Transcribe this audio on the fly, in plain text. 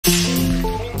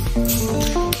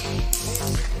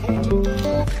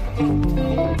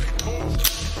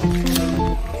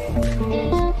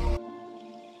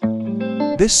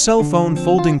This cell phone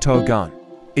folding tow gun.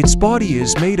 Its body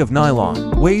is made of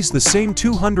nylon, weighs the same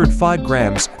 205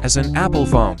 grams as an Apple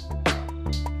phone.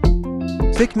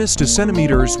 Thickness to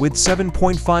centimeters, width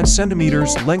 7.5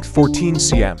 centimeters, length 14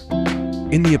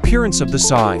 cm. In the appearance of the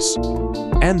size.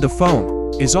 And the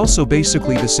phone is also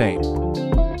basically the same.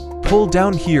 Pull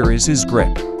down here is his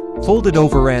grip. Folded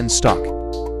over and stuck.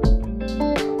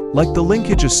 Like the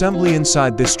linkage assembly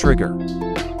inside this trigger.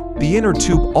 The inner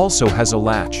tube also has a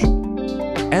latch.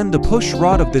 And the push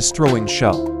rod of this throwing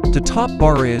shell. The top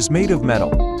bar is made of metal.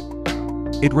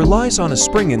 It relies on a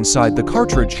spring inside the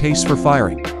cartridge case for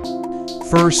firing.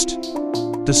 First,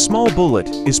 the small bullet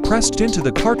is pressed into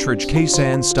the cartridge case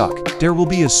and stuck. There will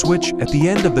be a switch at the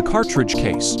end of the cartridge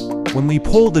case. When we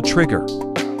pull the trigger,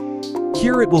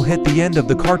 here it will hit the end of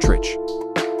the cartridge.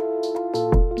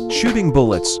 Shooting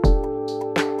bullets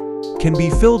can be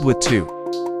filled with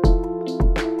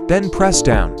 2. Then press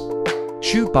down.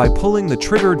 Shoot by pulling the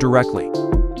trigger directly.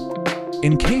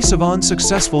 In case of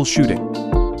unsuccessful shooting,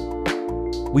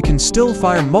 we can still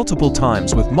fire multiple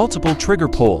times with multiple trigger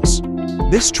pulls.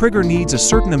 This trigger needs a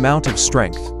certain amount of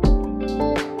strength,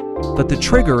 but the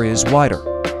trigger is wider.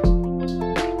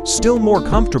 Still more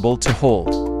comfortable to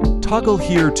hold. Toggle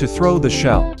here to throw the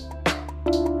shell.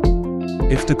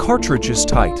 If the cartridge is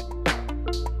tight,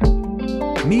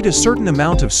 need a certain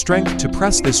amount of strength to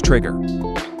press this trigger.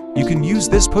 You can use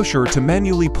this pusher to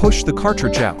manually push the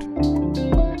cartridge out.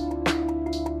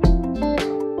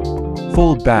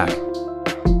 Fold back.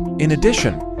 In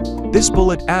addition, this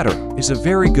bullet adder is a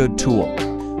very good tool.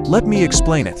 Let me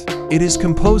explain it. It is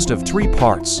composed of 3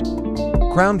 parts: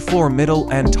 ground floor, middle,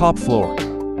 and top floor.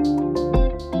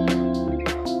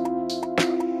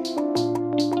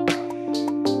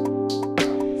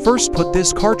 First, put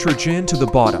this cartridge into the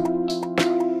bottom.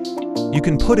 You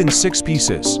can put in 6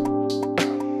 pieces.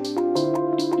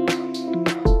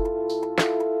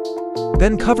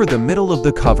 Then cover the middle of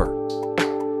the cover.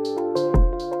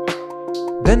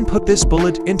 Then put this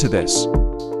bullet into this.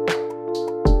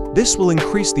 This will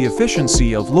increase the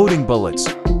efficiency of loading bullets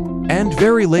and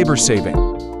very labor-saving.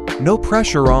 No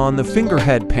pressure on the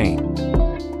fingerhead pane.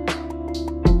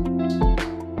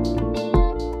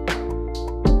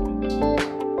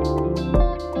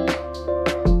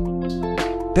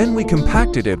 Then we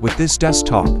compacted it with this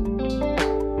desktop.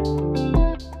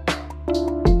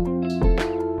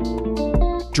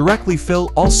 Directly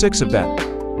fill all 6 of them.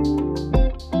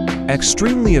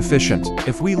 Extremely efficient.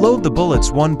 If we load the bullets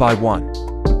one by one,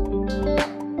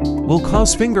 will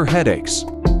cause finger headaches.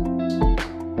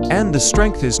 And the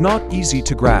strength is not easy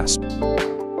to grasp.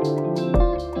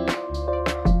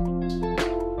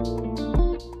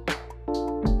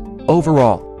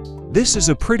 Overall, this is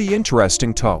a pretty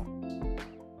interesting tow.